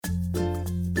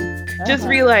Just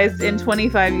realized in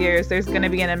 25 years there's going to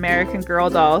be an American Girl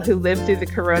doll who lived through the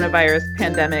coronavirus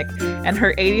pandemic, and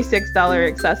her $86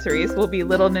 accessories will be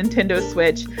little Nintendo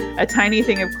Switch, a tiny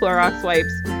thing of Clorox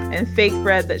wipes, and fake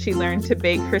bread that she learned to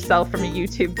bake herself from a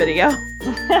YouTube video.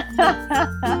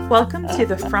 Welcome to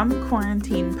the From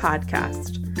Quarantine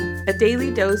podcast, a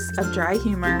daily dose of dry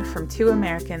humor from two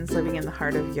Americans living in the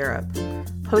heart of Europe,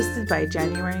 hosted by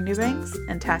January Newbanks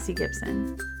and Tassie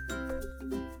Gibson.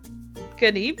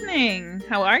 Good evening.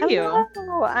 How are you?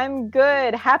 Hello, I'm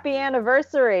good. Happy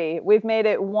anniversary. We've made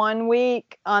it 1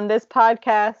 week on this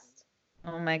podcast.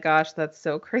 Oh my gosh, that's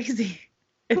so crazy.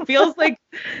 It feels like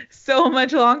so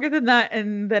much longer than that,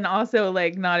 and then also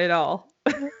like not at all.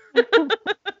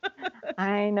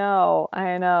 I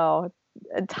know.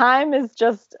 Time is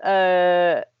just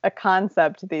a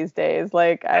concept these days.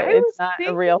 Like it's not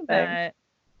a real thing.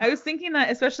 I was thinking that,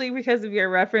 especially because of your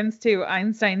reference to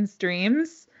Einstein's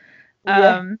dreams.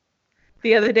 Yeah.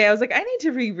 The other day I was like, I need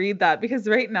to reread that, because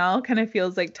right now kind of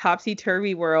feels like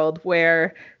topsy-turvy world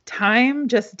where time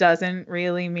just doesn't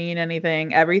really mean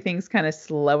anything. Everything's kind of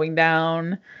slowing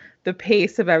down. The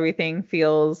pace of everything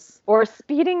feels... Or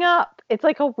speeding up. It's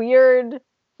like a weird...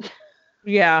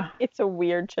 Yeah. It's a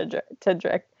weird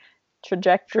trajectory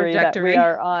that we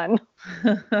are on.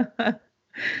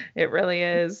 It really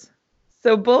is.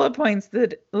 So bullet points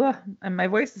that, and my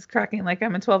voice is cracking like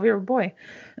I'm a 12-year-old boy.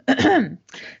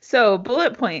 So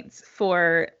bullet points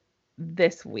for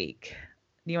this week.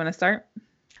 Do you want to start?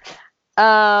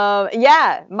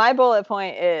 Yeah, my bullet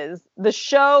point is the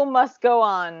show must go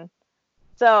on.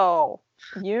 So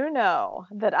you know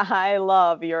that I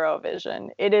love Eurovision.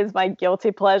 It is my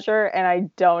guilty pleasure, and I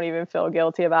don't even feel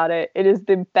guilty about it. It is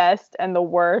the best and the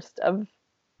worst of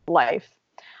life.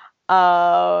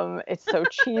 It's so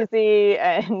cheesy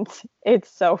and it's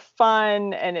so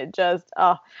fun, and it just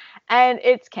and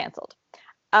it's canceled.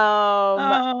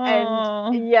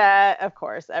 And yeah, of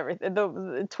course, everything.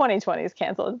 The 2020 is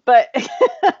canceled. But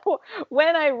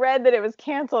when I read that it was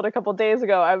canceled a couple days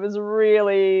ago, I was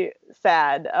really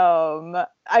sad. I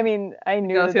mean, I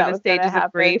knew that was going to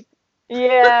happen.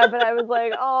 Yeah, but I was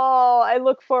like, I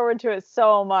look forward to it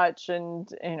so much. And,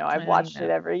 I've watched it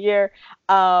every year.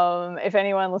 If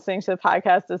anyone listening to the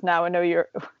podcast does not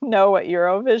know what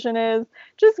Eurovision is,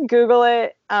 just Google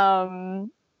it.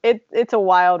 It's a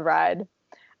wild ride.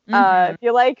 If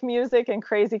you like music and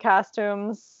crazy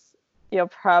costumes, you'll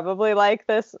probably like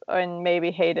this and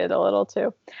maybe hate it a little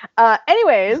too.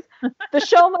 Anyways, the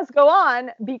show must go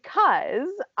on because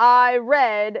I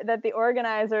read that the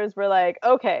organizers were like,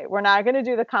 okay, we're not going to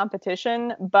do the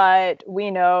competition, but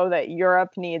we know that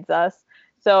Europe needs us.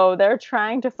 So they're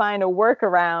trying to find a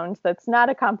workaround that's not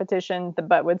a competition,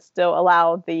 but would still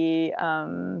allow the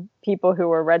people who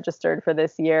were registered for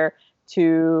this year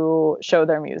to show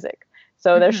their music.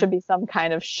 So there should be some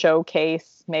kind of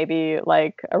showcase, maybe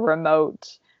like a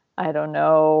remote, I don't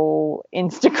know,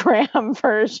 Instagram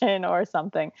version or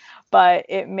something. But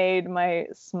it made my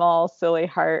small, silly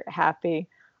heart happy.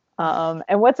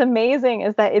 And what's amazing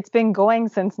is that it's been going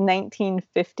since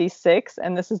 1956,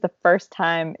 and this is the first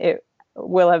time it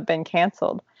will have been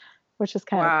canceled, which is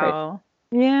kind of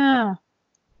crazy. Yeah.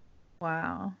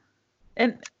 Wow.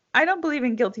 And I don't believe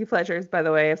in guilty pleasures, by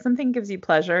the way. If something gives you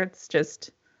pleasure, it's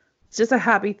just a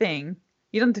happy thing.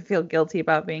 You don't have to feel guilty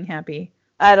about being happy.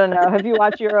 I don't know. Have you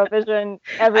watched Eurovision?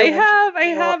 I have.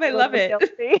 I love it.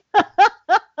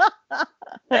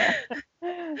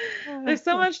 There's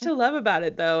so much to love about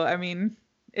it, though. I mean,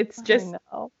 it's just...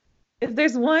 If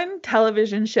there's one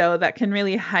television show that can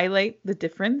really highlight the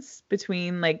difference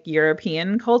between like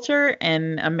European culture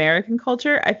and American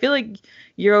culture, I feel like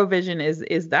Eurovision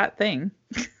is that thing.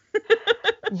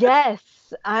 Yes.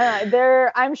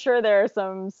 I'm sure there are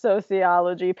some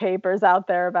sociology papers out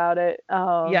there about it.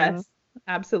 Yes,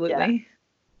 absolutely.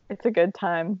 Yeah. It's a good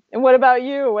time. And what about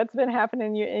you? What's been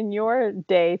happening in your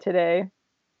day today?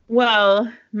 Well,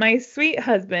 my sweet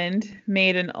husband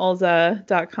made an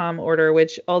Alza.com order,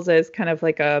 which Alza is kind of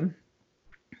like a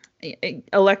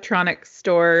electronic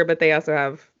store, but they also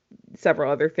have several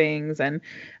other things. And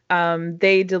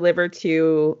they deliver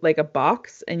to like a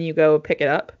box and you go pick it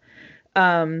up.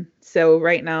 So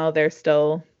right now they're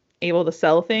still able to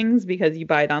sell things because you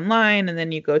buy it online and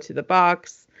then you go to the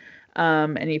box,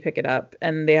 and you pick it up,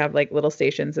 and they have like little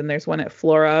stations, and there's one at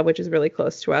Flora, which is really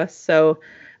close to us. So,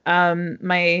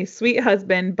 my sweet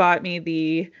husband bought me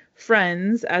the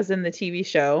Friends, as in the TV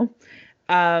show,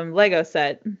 Lego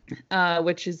set,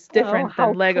 which is different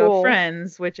than Lego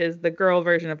Friends, which is the girl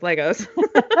version of Legos.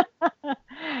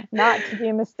 Not to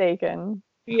be mistaken.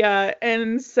 Yeah,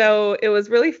 and so it was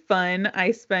really fun.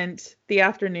 I spent the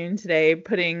afternoon today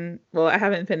I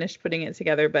haven't finished putting it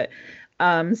together, but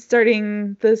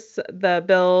starting the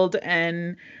build,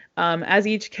 and as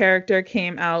each character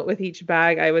came out with each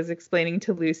bag, I was explaining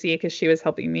to Lucy, because she was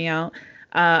helping me out.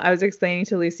 I was explaining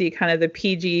to Lucy kind of the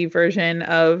PG version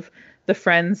of the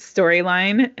Friends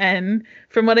storyline, and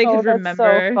from what I Oh, could that's so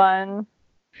remember, fun.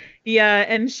 yeah,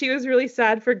 and she was really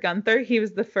sad for Gunther. He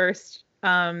was the first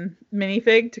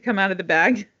minifig to come out of the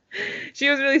bag. She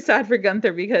was really sad for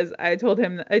Gunther because I told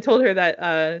her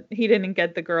that he didn't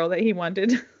get the girl that he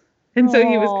wanted. And so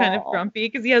he was kind of Oh, grumpy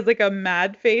because he has like a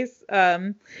mad face,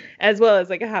 as well as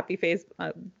like a happy face,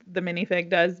 the minifig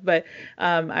does. But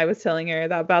I was telling her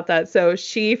about that. So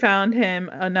she found him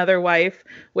another wife,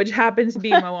 which happens to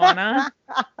be Moana.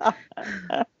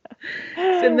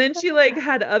 And then she like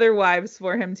had other wives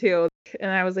for him too.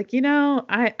 And I was like, I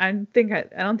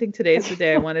don't think today's the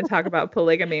day I want to talk about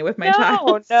polygamy with my no,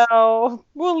 child. no,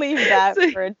 we'll leave that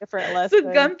So, for a different so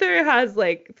lesson. Gunther has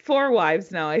like 4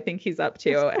 wives now, I think he's up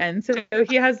to. And so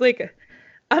he has like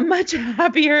a much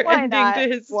happier Why ending to not?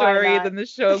 his Why story not? than the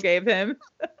show gave him.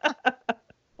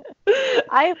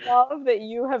 I love that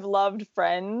you have loved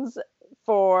Friends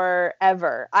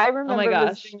forever. I Oh my remember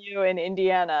gosh. visiting you in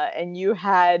Indiana and you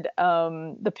had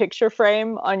the picture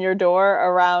frame on your door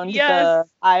around Yes. the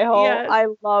eye hole. Yes. I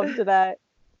loved that.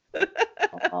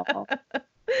 Oh,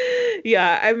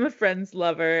 Yeah, I'm a Friends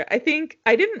lover. I think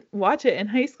I didn't watch it in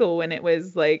high school when it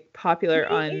was like popular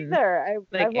me on either. I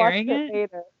like watched airing it it.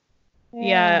 later.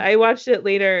 Yeah, Yeah. I watched it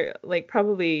later, like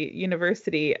probably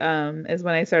university, is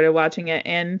when I started watching it.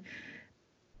 And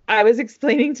I was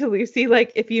explaining to Lucy,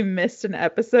 like, if you missed an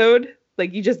episode,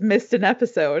 like you just missed an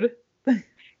episode.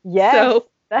 Yes, So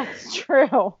that's true.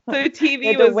 so You TV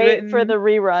had to was wait for the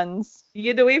written. reruns. You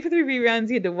had to wait for the reruns.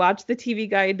 You had to watch the TV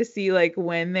guide to see like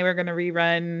when they were going to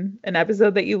rerun an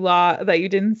episode that you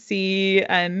didn't see,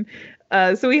 and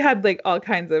so we had like all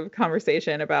kinds of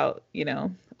conversation about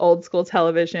old school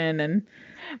television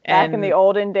Back in the and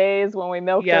olden days when we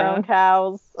milked our yeah. own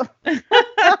cows.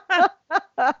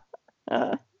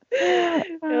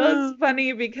 It was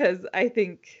funny because I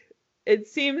think it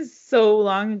seems so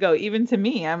long ago, even to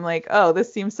me. I'm like, oh,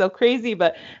 this seems so crazy,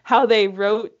 but how they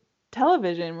wrote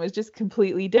television was just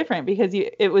completely different because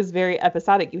it was very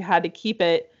episodic. You had to keep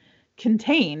it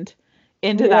contained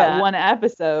into that Yeah. one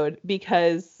episode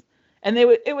because, and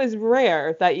it was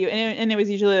rare that and it was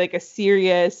usually like a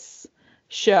serious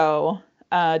show,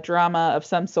 drama of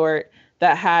some sort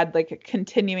that had like a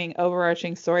continuing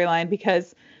overarching storyline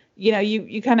because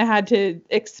you kind of had to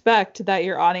expect that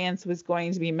your audience was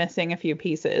going to be missing a few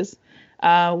pieces.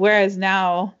 Whereas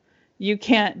now you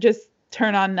can't just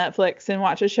turn on Netflix and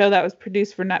watch a show that was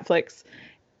produced for Netflix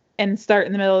and start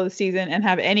in the middle of the season and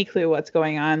have any clue what's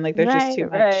going on. Like there's just Right, too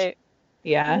much. right.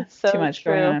 Yeah, That's too so much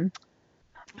going true. on.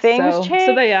 Things So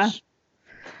that yeah, change.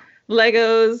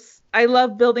 Legos. I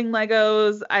love building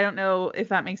Legos. I don't know if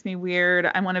that makes me weird.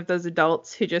 I'm one of those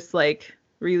adults who just like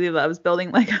really loves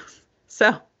building Legos.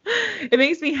 So it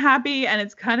makes me happy and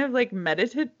it's kind of like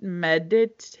meditative,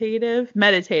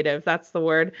 that's the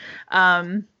word.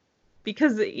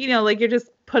 Because like you're just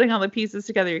putting all the pieces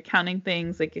together, you're counting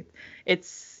things, like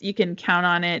it's you can count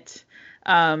on it.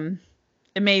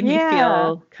 It made me Yeah,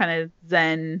 feel kind of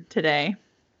zen today.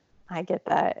 I get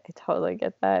that. I totally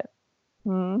get that.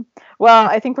 Hmm. Well,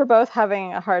 I think we're both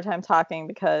having a hard time talking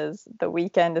because the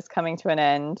weekend is coming to an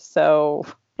end. So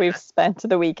we've spent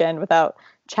the weekend without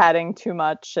chatting too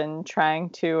much and trying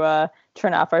to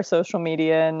turn off our social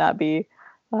media and not be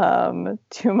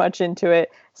too much into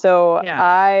it. So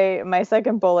Yeah. my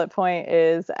second bullet point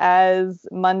is as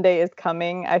Monday is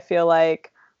coming, I feel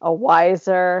like a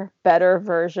wiser, better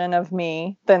version of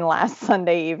me than last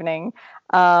Sunday evening.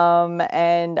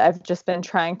 And I've just been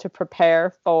trying to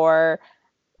prepare for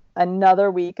another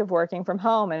week of working from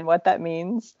home and what that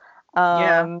means.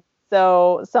 Yeah.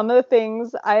 So some of the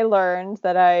things I learned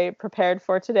that I prepared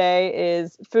for today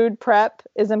is food prep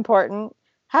is important.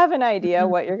 Have an idea Mhm.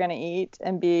 what you're going to eat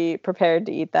and be prepared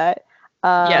to eat that.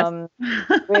 Yes. Um,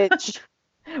 which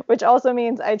which also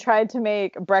means I tried to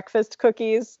make breakfast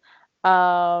cookies.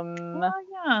 Um, Oh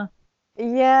yeah.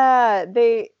 yeah,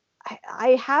 I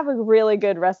have a really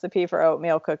good recipe for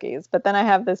oatmeal cookies, but then I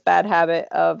have this bad habit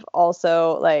of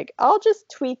also like I'll just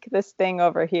tweak this thing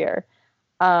over here.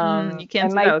 You can't And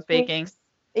do my that with baking. tweaks,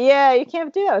 yeah, you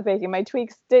can't do that with baking. My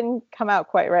tweaks didn't come out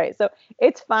quite right. So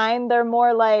it's fine. They're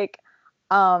more like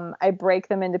I break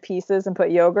them into pieces and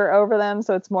put yogurt over them.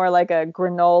 So it's more like a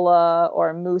granola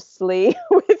or muesli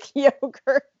with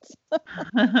yogurt.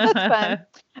 That's fun.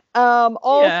 Yeah.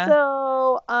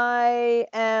 Also, I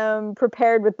am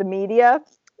prepared with the media.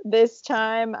 this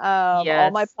time. All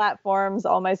my Yes. platforms,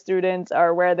 all my students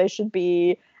are where they should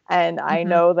be, and I Hmm.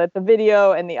 know that the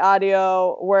video and the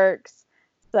audio works.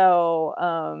 So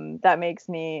that makes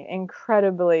me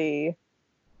incredibly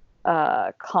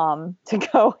calm to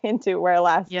go into, where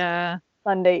last Yeah.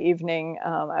 Sunday evening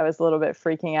I was a little bit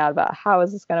freaking out about how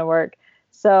is this going to work.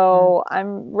 So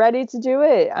I'm ready to do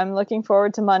it. I'm looking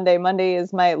forward to Monday. Monday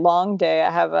is my long day. I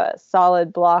have a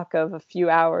solid block of a few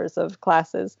hours of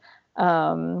classes.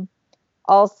 Um,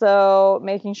 Also,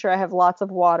 making sure I have lots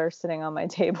of water sitting on my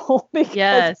table because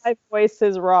Yes. my voice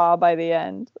is raw by the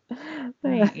end.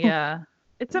 Yeah.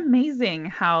 It's amazing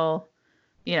how,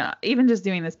 even just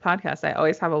doing this podcast, I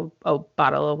always have a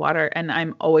bottle of water and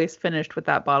I'm always finished with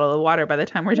that bottle of water by the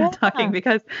time we're done talking Yeah.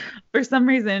 because for some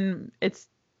reason it's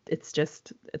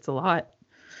a lot.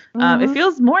 It Hmm.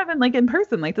 feels more than like in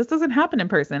person. Like this doesn't happen in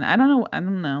person. I don't know. I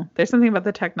don't know. There's something about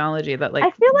the technology that I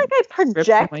like feel like I strips the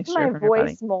project moisture my from your body.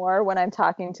 voice more when I'm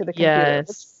talking to the computer, which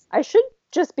Yes. I should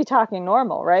just be talking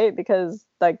normal, right? Because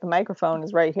like the microphone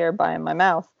is right here by my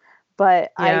mouth,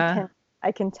 but Yeah.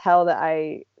 I can tell that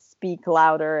I speak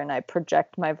louder and I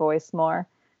project my voice more.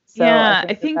 So I Yeah. I think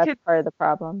that think that's it's part of the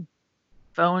problem.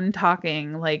 phone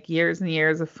talking, like years and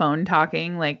years of phone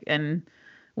talking, like, and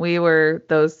we were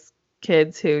those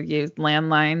kids who used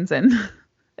landlines and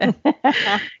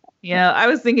I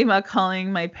was thinking about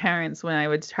calling my parents when I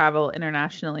would travel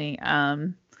internationally.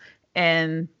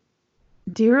 And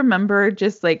do you remember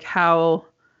just like how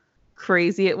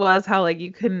crazy it was, how like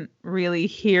you couldn't really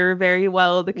hear very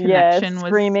well, the Yes, connection was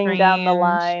screaming down the strange.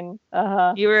 line.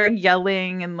 Uh-huh. You were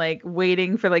yelling and like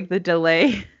waiting for like the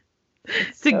delay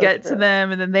It's to so get to true.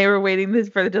 them, and then they were waiting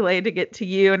for the delay to get to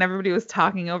you, and everybody was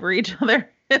talking over each other.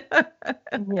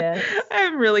 Yes.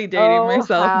 I'm really dating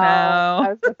myself I now.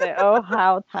 was gonna say, oh,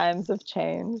 how times have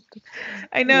changed.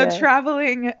 I know Yes,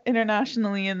 traveling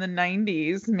internationally in the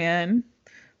 90s, man,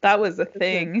 that was a it's a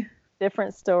thing.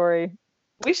 different story.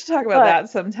 We should talk about But that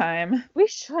sometime. we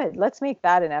should. Let's make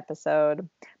that an episode.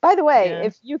 By the way, Yeah.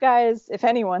 if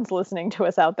anyone's listening to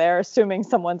us out there, assuming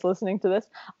someone's listening to this,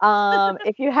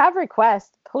 if you have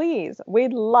requests, please,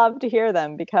 we'd love to hear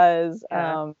them because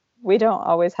Yeah. we don't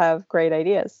always have great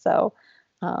ideas. So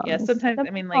Yeah. send Sometimes, them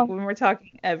I mean, like along. when we're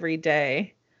talking every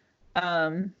day,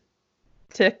 um,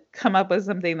 to come up with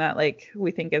something that like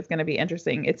we think is going to be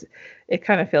interesting, it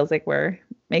kind of feels like we're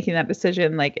making that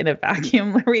decision like in a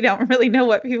vacuum where we don't really know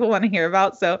what people want to hear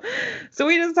about. So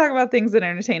we just talk about things that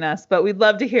entertain us, but we'd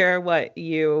love to hear what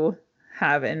you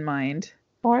have in mind.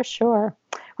 For sure.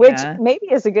 Which Yeah. maybe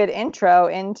is a good intro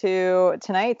into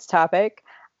tonight's topic.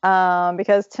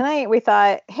 Because tonight we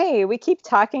thought, hey, we keep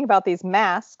talking about these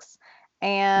masks,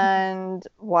 and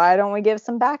why don't we give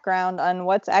some background on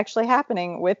what's actually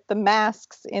happening with the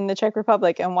masks in the Czech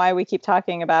Republic and why we keep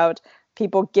talking about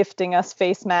people gifting us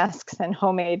face masks and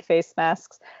homemade face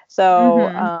masks. So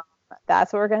Mm-hmm.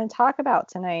 that's what we're going to talk about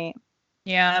tonight.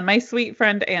 Yeah, my sweet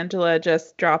friend Angela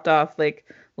just dropped off like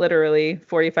literally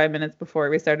 45 minutes before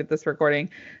we started this recording,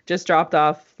 just dropped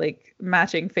off like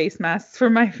matching face masks for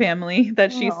my family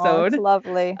that she Oh, it's sewed.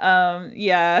 lovely.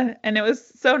 Yeah, and it was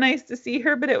so nice to see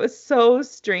her, but it was so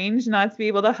strange not to be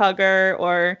able to hug her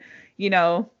or, you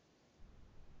know,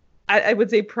 I would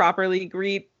say properly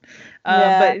greet,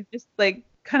 Yeah. but just like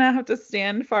kind of have to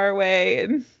stand far away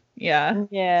and yeah.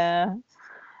 Yeah.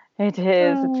 It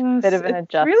is. It's a Oh, bit of an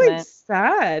it's really adjustment.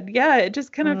 sad. Yeah, it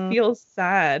just kind of Mm. feels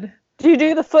sad. Do you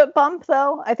do the foot bump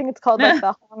though? I think it's called like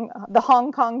the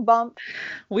Hong Kong bump.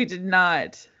 We did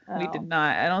not. We did Oh,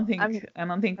 not. I'm, I don't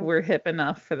think I'm we're hip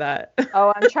enough for that.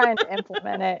 I'm trying to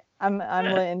implement it. I'm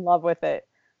in love with it.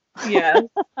 Yeah.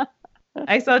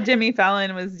 I saw Jimmy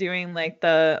Fallon was doing like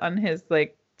the on his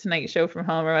like Tonight Show from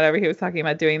home or whatever, he was talking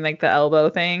about doing like the elbow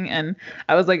thing, and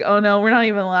I was like, "Oh no, we're not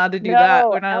even allowed to do that. No,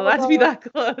 We're not allowed to be that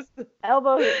close."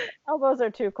 elbows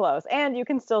are too close, and you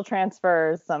can still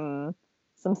transfer some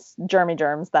germy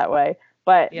germs that way.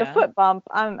 But the Yeah. foot bump,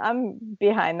 I'm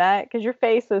behind that because your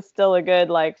face is still a good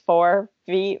like 4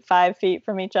 feet, 5 feet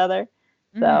from each other.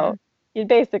 So Hmm. you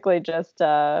basically just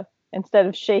instead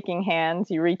of shaking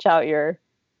hands, you reach out your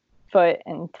foot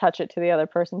and touch it to the other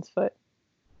person's foot.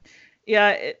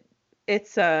 Yeah,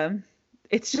 it's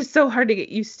it's just so hard to get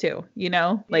used to,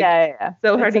 Like Yeah, yeah.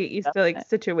 so hard It's to an get used to like adjustment.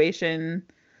 situation.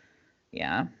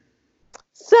 Yeah.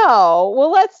 So,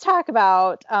 well, let's talk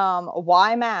about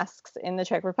why masks in the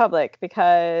Czech Republic,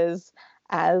 because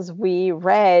as we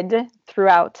read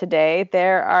throughout today,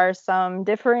 there are some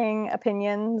differing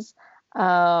opinions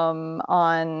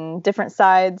on different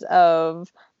sides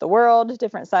of the world,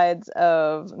 different sides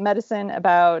of medicine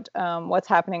about what's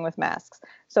happening with masks.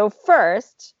 So,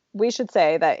 first, we should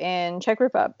say that in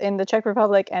the Czech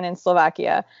Republic and in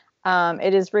Slovakia,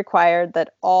 it is required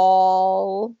that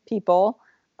all people,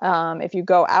 if you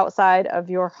go outside of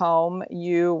your home,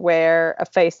 you wear a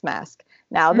face mask.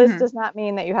 Now, this does not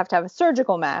mean that you have to have a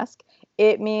surgical mask.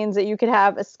 It means that you could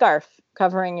have a scarf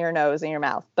covering your nose and your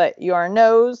mouth, but your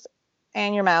nose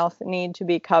and your mouth need to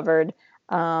be covered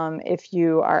if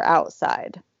you are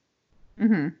outside.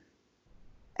 Mm-hmm.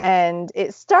 And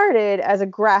it started as a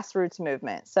grassroots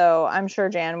movement. So I'm sure,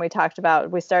 Jan, we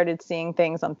started seeing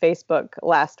things on Facebook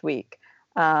last week.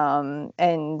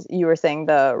 And you were saying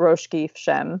the Roshki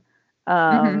Všem,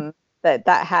 that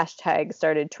hashtag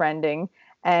started trending.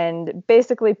 And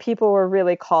basically people were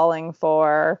really calling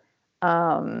for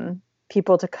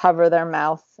people to cover their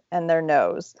mouth and their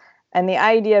nose. And the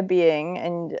idea being,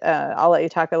 and I'll let you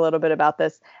talk a little bit about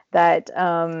this, that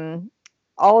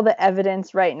all the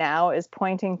evidence right now is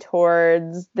pointing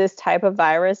towards this type of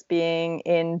virus being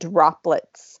in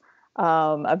droplets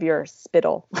of your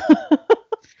spittle.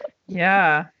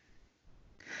 Yeah.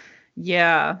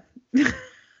 Yeah.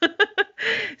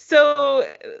 So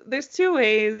there's two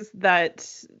ways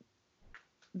that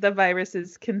the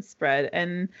viruses can spread.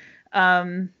 And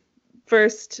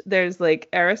first, there's like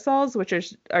aerosols, which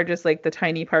are just like the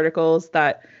tiny particles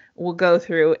that will go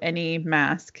through any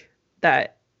mask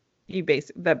that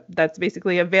that's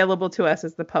basically available to us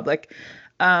as the public.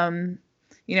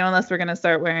 Unless we're gonna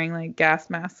start wearing like gas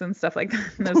masks and stuff like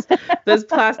that. those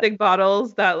plastic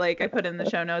bottles that like I put in the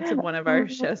show notes of one of our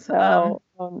shows. Oh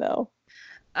no.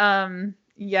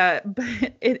 Yeah, but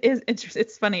it is interesting.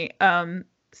 It's funny.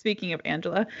 Speaking of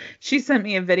Angela, she sent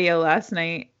me a video last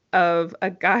night of a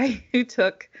guy who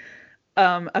took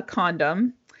a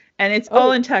condom, and it's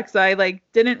all in text. So I like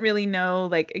didn't really know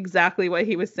like exactly what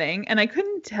he was saying, and I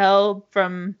couldn't tell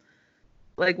from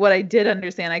like what I did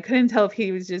understand. I couldn't tell if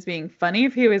he was just being funny,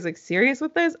 if he was like serious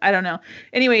with this. I don't know.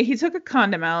 Anyway, he took a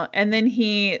condom out and then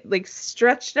he like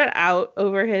stretched it out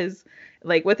over his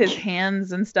like with his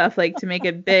hands and stuff like to make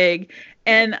it big.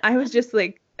 And I was just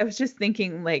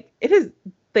thinking like it is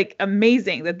like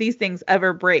amazing that these things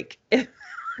ever break.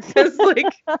 Because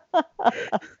like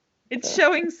it's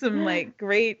showing some like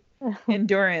great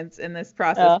endurance in this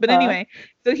process. But anyway,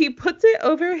 so he puts it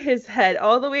over his head,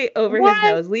 all the way over his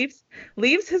nose,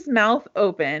 leaves his mouth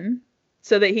open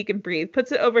so that he can breathe,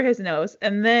 puts it over his nose,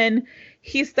 and then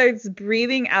he starts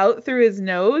breathing out through his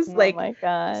nose, like my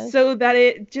gosh, so that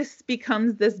it just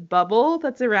becomes this bubble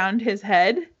that's around his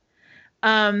head.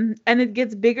 And it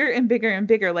gets bigger and bigger and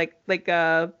bigger, like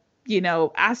a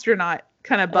astronaut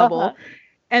kind of bubble.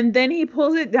 And then he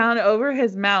pulls it down over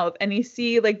his mouth, and you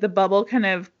see like the bubble kind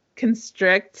of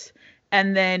constrict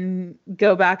and then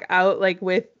go back out like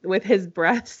with his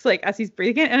breaths, like as he's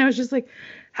breathing. And I was just like,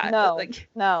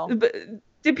 no. But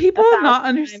do people not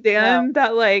understand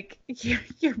that like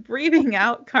you're breathing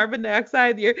out carbon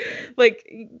dioxide? You're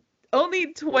like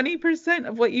only 20%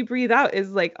 of what you breathe out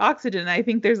is like oxygen. I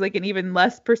think there's like an even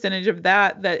less percentage of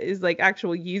that is like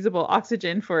actual usable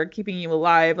oxygen for keeping you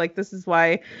alive. Like this is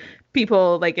why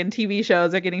people like in TV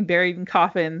shows are getting buried in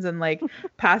coffins and like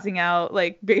passing out,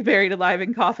 like buried alive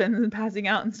in coffins and passing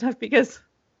out and stuff because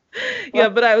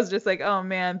but I was just like, oh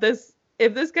man,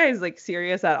 if this guy is like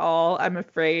serious at all, I'm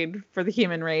afraid for the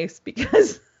human race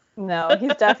because no,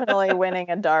 he's definitely winning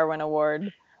a Darwin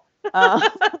Award.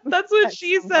 That's what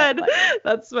she said.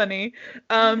 That's funny.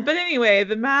 But anyway,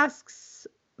 the masks,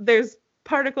 there's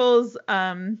particles,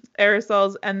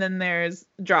 aerosols, and then there's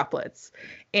droplets.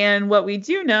 And what we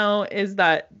do know is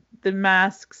that the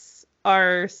masks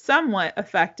are somewhat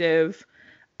effective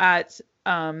at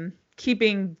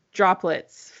keeping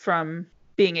droplets from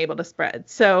being able to spread.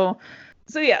 So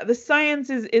yeah, the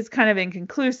science is kind of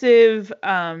inconclusive.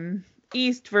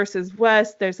 East versus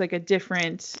West, there's like a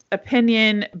different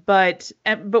opinion, but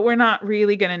we're not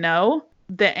really going to know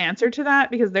the answer to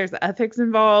that because there's ethics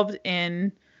involved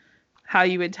in how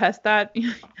you would test that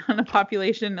on a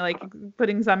population, like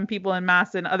putting some people in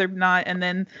masks and other not, and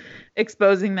then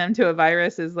exposing them to a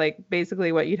virus is like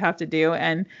basically what you'd have to do,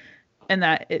 and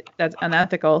that's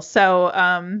unethical. So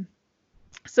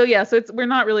yeah, so we're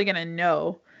not really going to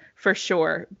know for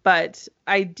sure, but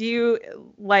I do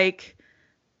like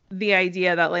the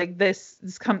idea that like this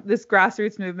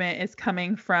grassroots movement is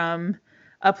coming from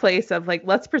a place of like,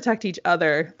 let's protect each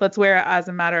other. Let's wear it as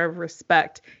a matter of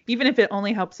respect. Even if it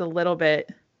only helps a little bit,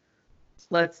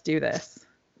 let's do this.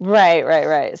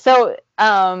 Right. So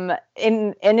in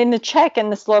the Czech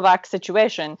and the Slovak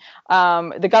situation,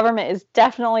 the government is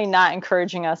definitely not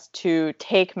encouraging us to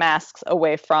take masks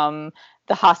away from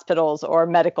the hospitals or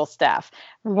medical staff.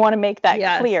 We want to make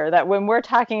that clear that when we're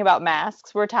talking about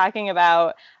masks, we're talking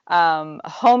about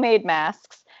homemade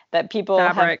masks that people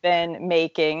Fabric. have been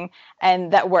making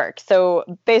and that work. So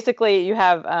basically you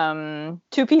have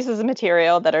two pieces of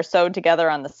material that are sewed together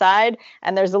on the side,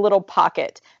 and there's a little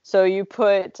pocket. So you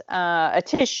put a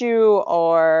tissue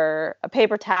or a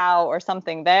paper towel or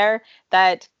something there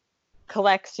that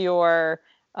collects your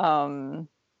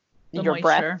moisture.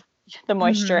 breath, the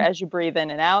moisture Mm-hmm. as you breathe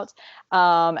in and out.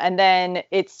 And then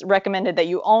it's recommended that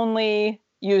you only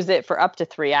use it for up to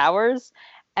 3 hours,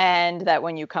 and that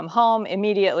when you come home,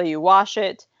 immediately you wash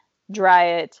it, dry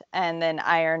it, and then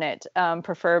iron it,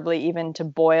 preferably even to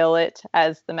boil it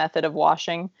as the method of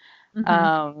washing.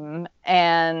 Mm-hmm.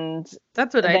 And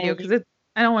That's what I do then because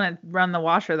I don't want to run the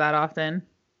washer that often.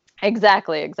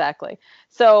 exactly.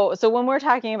 So when we're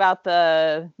talking about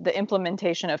the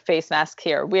implementation of face masks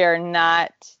here, we are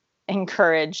not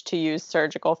encouraged to use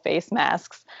surgical face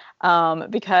masks,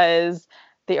 because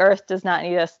the earth does not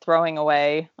need us throwing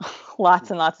away lots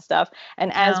and lots of stuff.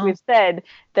 And as No. we've said,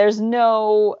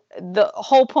 the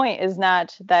whole point is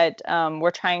not that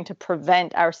we're trying to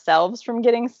prevent ourselves from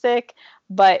getting sick,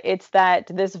 but it's that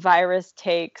this virus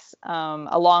takes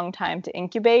a long time to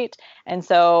incubate. And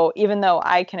so even though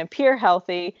I can appear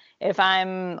healthy, if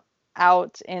I'm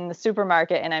out in the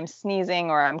supermarket and I'm sneezing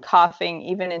or I'm coughing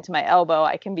even into my elbow,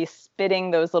 I can be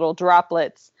spitting those little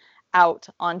droplets out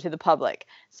onto the public.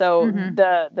 So Mm-hmm.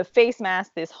 the face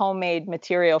mask, these homemade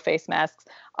material face masks,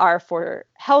 are for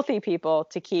healthy people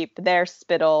to keep their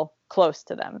spittle close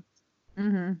to them.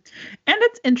 Mm-hmm. And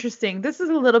it's interesting. This is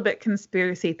a little bit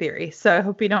conspiracy theory, so I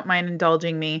hope you don't mind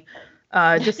indulging me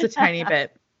just a tiny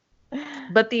bit.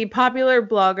 But the popular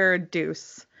blogger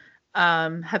Deuce,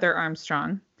 Heather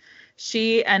Armstrong,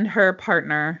 she and her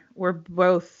partner were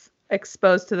both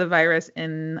exposed to the virus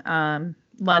in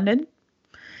London.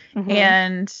 Mm-hmm.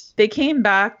 And they came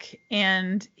back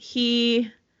and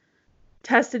he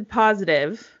tested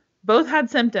positive. Both had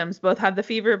symptoms, both had the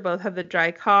fever, both had the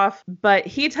dry cough, but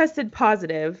he tested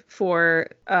positive for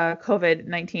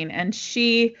COVID-19 and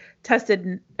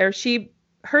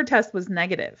her test was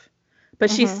negative,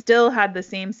 but she Mm-hmm. still had the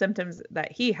same symptoms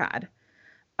that he had.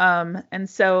 And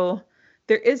so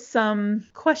there is some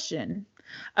question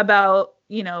about,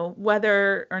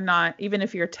 whether or not, even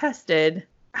if you're tested,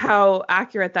 how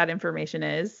accurate that information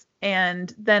is.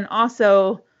 And then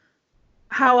also,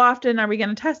 how often are we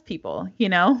going to test people?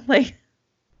 Like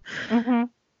Mm-hmm.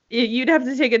 you'd have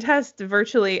to take a test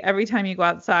virtually every time you go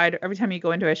outside, every time you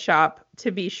go into a shop to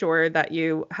be sure that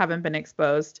you haven't been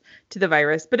exposed to the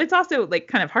virus. But it's also like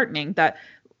kind of heartening that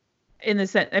in the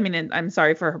sense, I mean, and I'm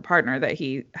sorry for her partner that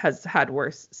he has had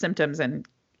worse symptoms and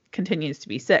continues to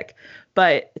be sick,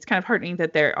 but it's kind of heartening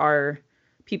that there are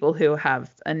people who have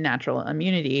a natural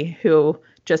immunity who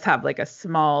just have like a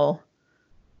small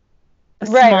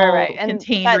Right. And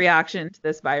contained that reaction to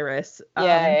this virus.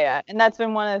 yeah. And that's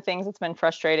been one of the things that's been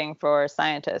frustrating for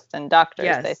scientists and doctors,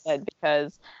 they Yes. said,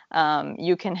 because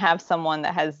you can have someone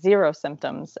that has zero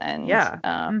symptoms and Yeah. they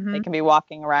Mm-hmm. can be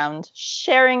walking around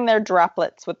sharing their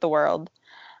droplets with the world.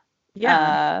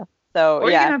 Yeah. So Or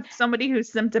you can yeah, have somebody who's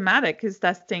symptomatic who's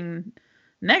testing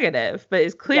negative, but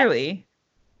is yes. clearly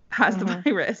has the Hmm.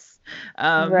 virus.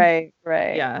 Um, Right.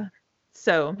 yeah.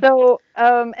 So, So,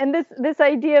 and this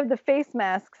idea of the face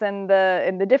masks and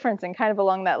the difference and kind of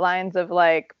along that lines of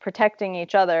like protecting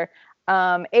each other.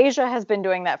 Asia has been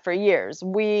doing that for years.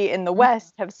 We in the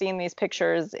West have seen these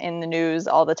pictures in the news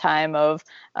all the time of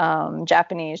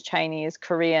Japanese, Chinese,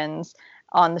 Koreans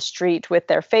on the street with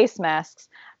their face masks.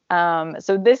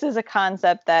 So this is a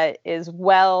concept that is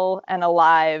well and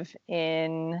alive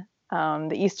in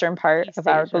the eastern part East of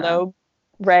our Asia. globe,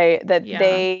 right? That Yeah.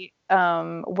 they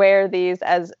wear these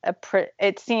as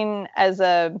it's seen as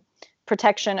a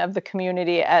protection of the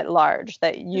community at large.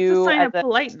 That It's a you sign as of a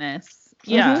politeness.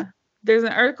 Mhm. Yeah. There's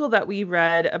an article that we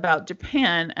read about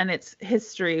Japan and its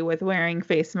history with wearing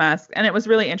face masks, and it was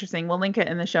really interesting. We'll link it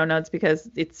in the show notes because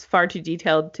it's far too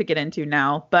detailed to get into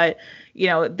now. But,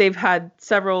 they've had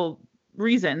several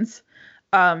reasons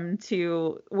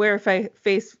to wear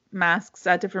face masks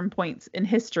at different points in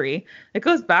history. It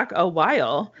goes back a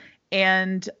while,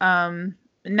 and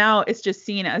now it's just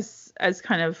seen as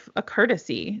kind of a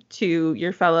courtesy to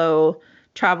your fellow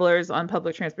travelers on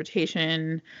public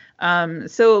transportation.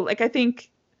 So like I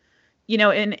think,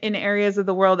 in areas of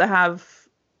the world that have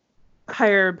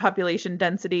higher population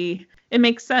density, it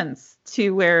makes sense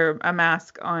to wear a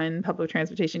mask on public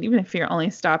transportation, even if you're only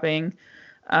stopping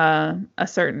a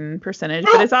certain percentage.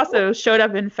 But it's also showed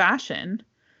up in fashion.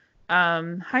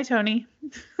 Hi, Tony.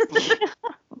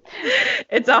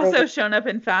 It's also shown up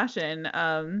in fashion,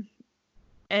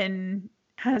 and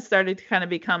has started to kind of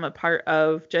become a part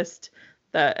of just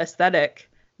the aesthetic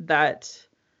that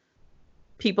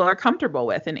people are comfortable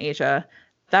with in Asia.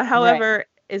 That, Right. however,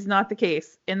 is not the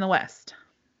case in the West.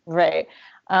 Right.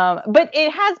 But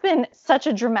it has been such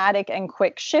a dramatic and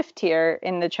quick shift here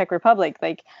in the Czech Republic.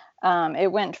 Like,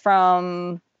 it went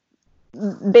from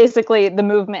basically the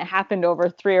movement happened over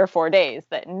 3 or 4 days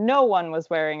that no one was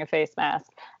wearing a face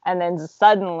mask. And then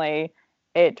suddenly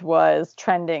it was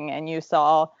trending, and you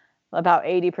saw about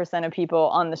 80% of people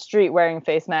on the street wearing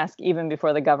face masks even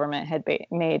before the government had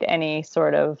made any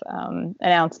sort of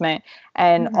announcement.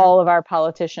 And all of our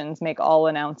politicians make all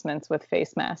announcements with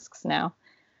face masks now.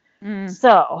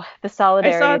 So the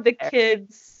solidarity. I saw the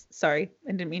kids. Sorry,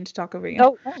 I didn't mean to talk over you.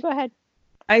 Oh, go ahead.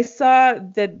 I saw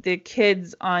that the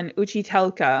kids on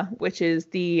Uchitelka, which is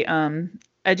the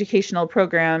educational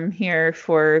program here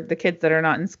for the kids that are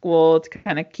not in school to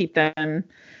kind of keep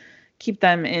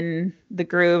them in the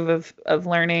groove of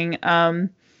learning, that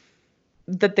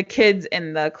the kids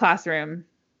in the classroom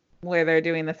where they're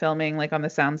doing the filming, like on the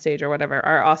soundstage or whatever,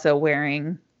 are also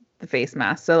wearing the face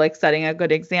mask. So like setting a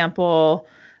good example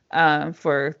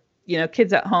for,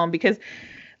 kids at home, because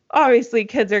obviously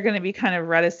kids are going to be kind of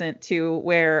reticent to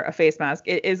wear a face mask.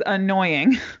 It is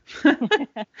annoying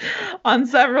on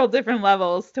several different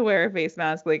levels to wear a face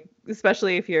mask, like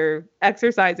especially if you're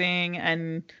exercising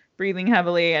and breathing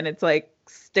heavily and it's like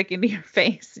sticking to your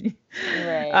face.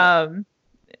 Right.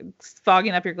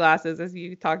 Fogging up your glasses, as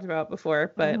you talked about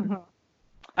before. But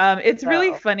it's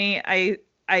really funny.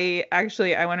 I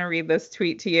actually want to read this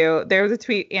tweet to you. There was a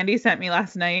tweet Andy sent me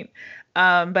last night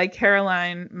by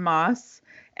Caroline Moss.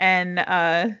 And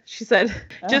she said,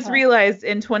 just realized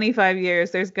in 25 years,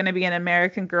 there's going to be an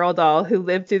American Girl doll who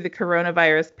lived through the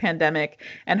coronavirus pandemic,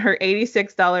 and her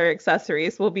 $86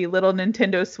 accessories will be little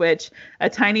Nintendo Switch, a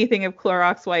tiny thing of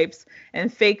Clorox wipes,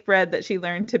 and fake bread that she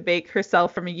learned to bake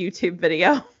herself from a YouTube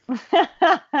video.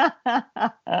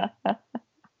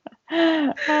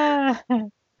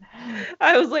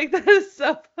 I was like, that is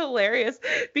so hilarious,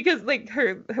 because like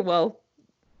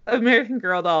American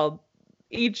Girl doll,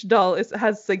 each doll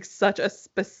has like such a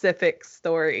specific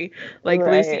story. Like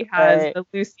Lucy has the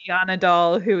Luciana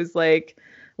doll, who's like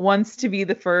wants to be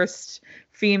the first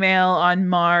female on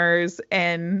Mars,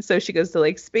 and so she goes to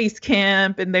like space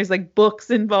camp, and there's like books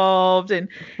involved, and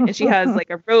she has like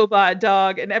a robot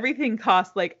dog, and everything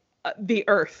costs like the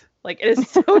earth. Like it is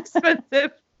so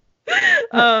expensive.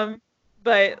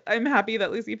 But I'm happy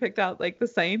that Lucy picked out like the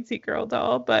Sciencey girl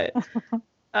doll. But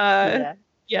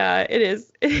yeah, it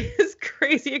is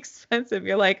crazy expensive.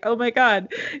 You're like, oh my God,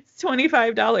 it's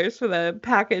 $25 for the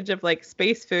package of like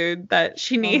space food that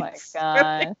she needs.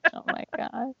 Oh my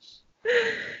gosh.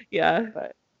 Yeah.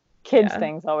 But kids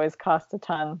things always cost a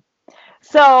ton.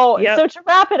 So to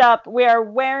wrap it up, we are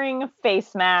wearing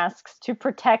face masks to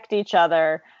protect each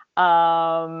other.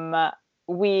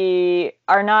 We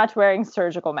are not wearing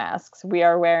surgical masks. We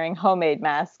are wearing homemade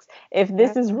masks. If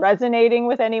this is resonating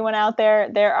with anyone out there,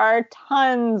 there are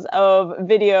tons of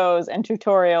videos and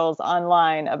tutorials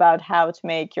online about how to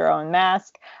make your own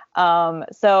mask.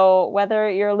 So whether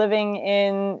you're living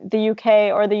in the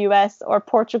UK or the US or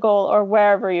Portugal or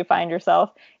wherever you find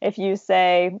yourself, if you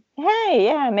say, hey,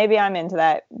 yeah, maybe I'm into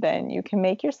that, then you can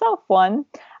make yourself one.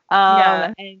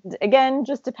 And again,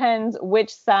 just depends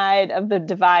which side of the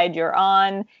divide you're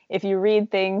on. If you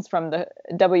read things from the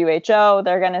WHO,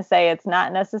 they're going to say it's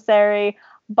not necessary.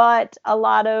 But a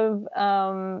lot of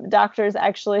doctors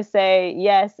actually say,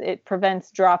 yes, it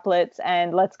prevents droplets,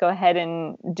 and let's go ahead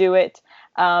and do it.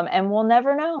 And we'll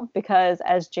never know, because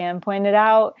as Jan pointed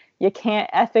out, you can't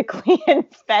ethically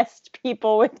infest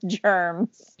people with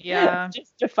germs. Yeah.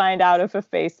 Just to find out if a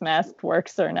face mask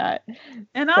works or not.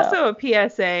 And also a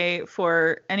PSA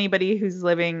for anybody who's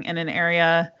living in an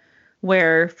area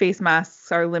where face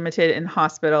masks are limited in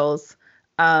hospitals.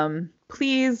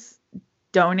 Please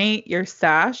donate your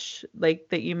stash, like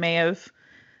that you may have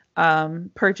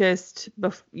purchased,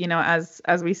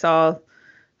 as we saw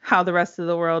how the rest of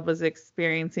the world was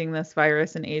experiencing this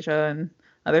virus in Asia and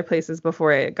other places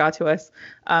before it got to us.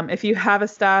 If you have a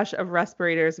stash of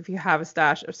respirators, if you have a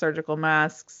stash of surgical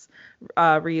masks,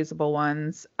 reusable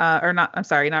ones, not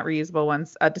reusable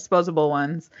ones, disposable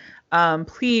ones,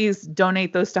 please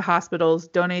donate those to hospitals,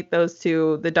 donate those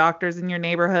to the doctors in your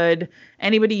neighborhood,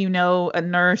 anybody you know, a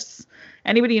nurse,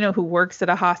 anybody you know who works at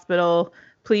a hospital.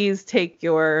 Please take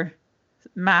your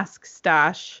mask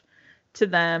stash to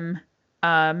them,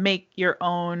 make your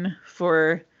own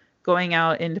for going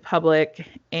out into public,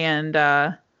 and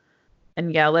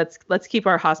let's keep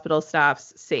our hospital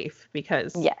staffs safe,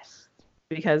 because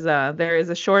there is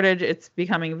a shortage. It's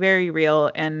becoming very real,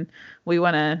 and we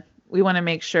want to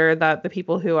make sure that the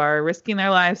people who are risking their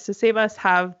lives to save us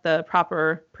have the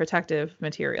proper protective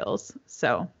materials.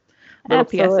 So little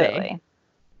Absolutely. PSA.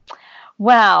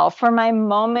 Well, for my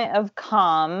moment of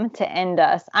calm to end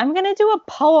us, I'm going to do a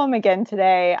poem again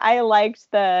today. I liked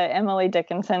the Emily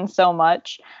Dickinson so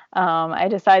much. I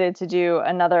decided to do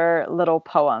another little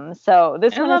poem. So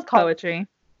this I one love is called poetry.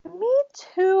 Me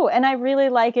Too. And I really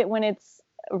like it when it's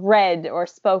read or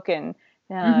spoken.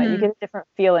 You get a different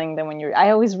feeling than when I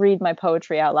always read my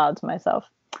poetry out loud to myself.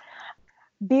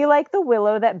 Be like the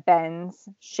willow that bends,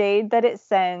 shade that it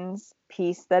sends,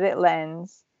 peace that it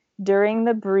lends. During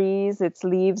the breeze, its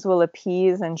leaves will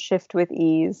appease and shift with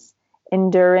ease.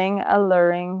 Enduring,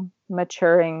 alluring,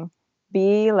 maturing.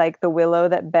 Be like the willow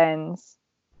that bends.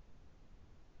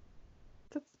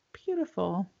 That's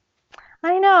beautiful.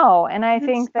 I know, and I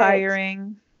think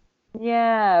inspiring.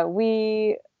 Yeah,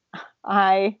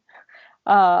 I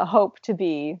hope to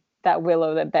be that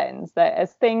willow that bends, that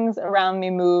as things around me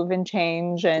move and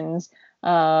change, and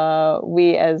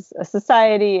we as a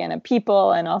society and a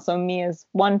people, and also me as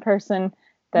one person,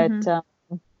 that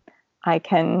I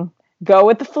can go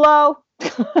with the flow.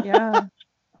 Yeah.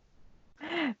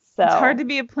 So it's hard to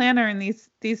be a planner in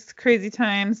these crazy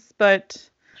times, but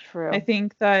true. I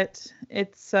think that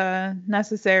it's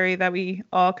necessary that we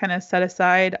all kind of set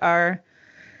aside our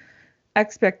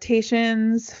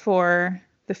expectations for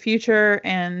the future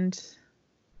and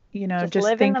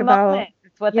just think about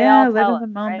it's what they all live tell in the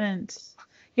us, moment. Right?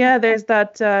 Yeah, there's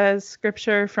that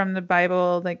scripture from the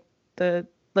Bible, like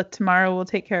let tomorrow will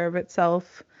take care of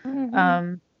itself.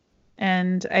 And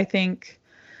I think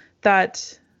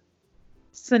that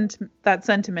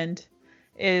sentiment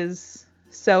is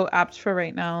so apt for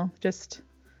right now. Just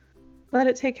let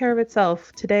it take care of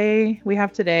itself. Today we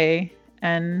have today,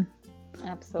 and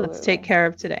Absolutely. Let's take care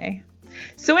of today.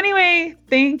 So anyway,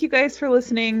 thank you guys for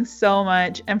listening so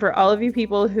much, and for all of you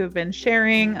people who have been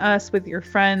sharing us with your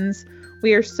friends.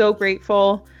 We are so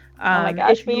grateful. Oh my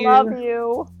gosh, we love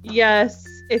you. Yes,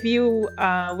 if you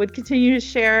would continue to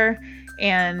share,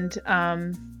 and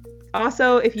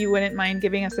also if you wouldn't mind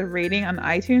giving us a rating on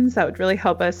iTunes, that would really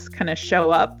help us kind of show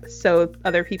up so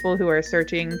other people who are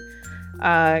searching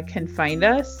can find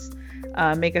us,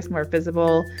 make us more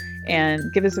visible,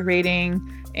 and give us a rating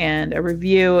and a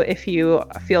review if you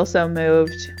feel so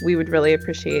moved. We would really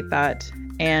appreciate that.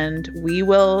 And we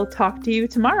will talk to you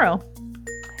tomorrow.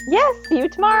 Yes, see you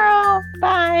tomorrow.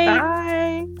 Bye.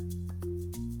 Bye.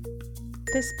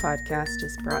 This podcast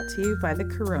is brought to you by the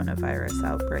coronavirus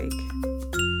outbreak.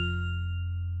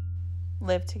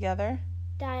 Live together.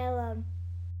 Die alone.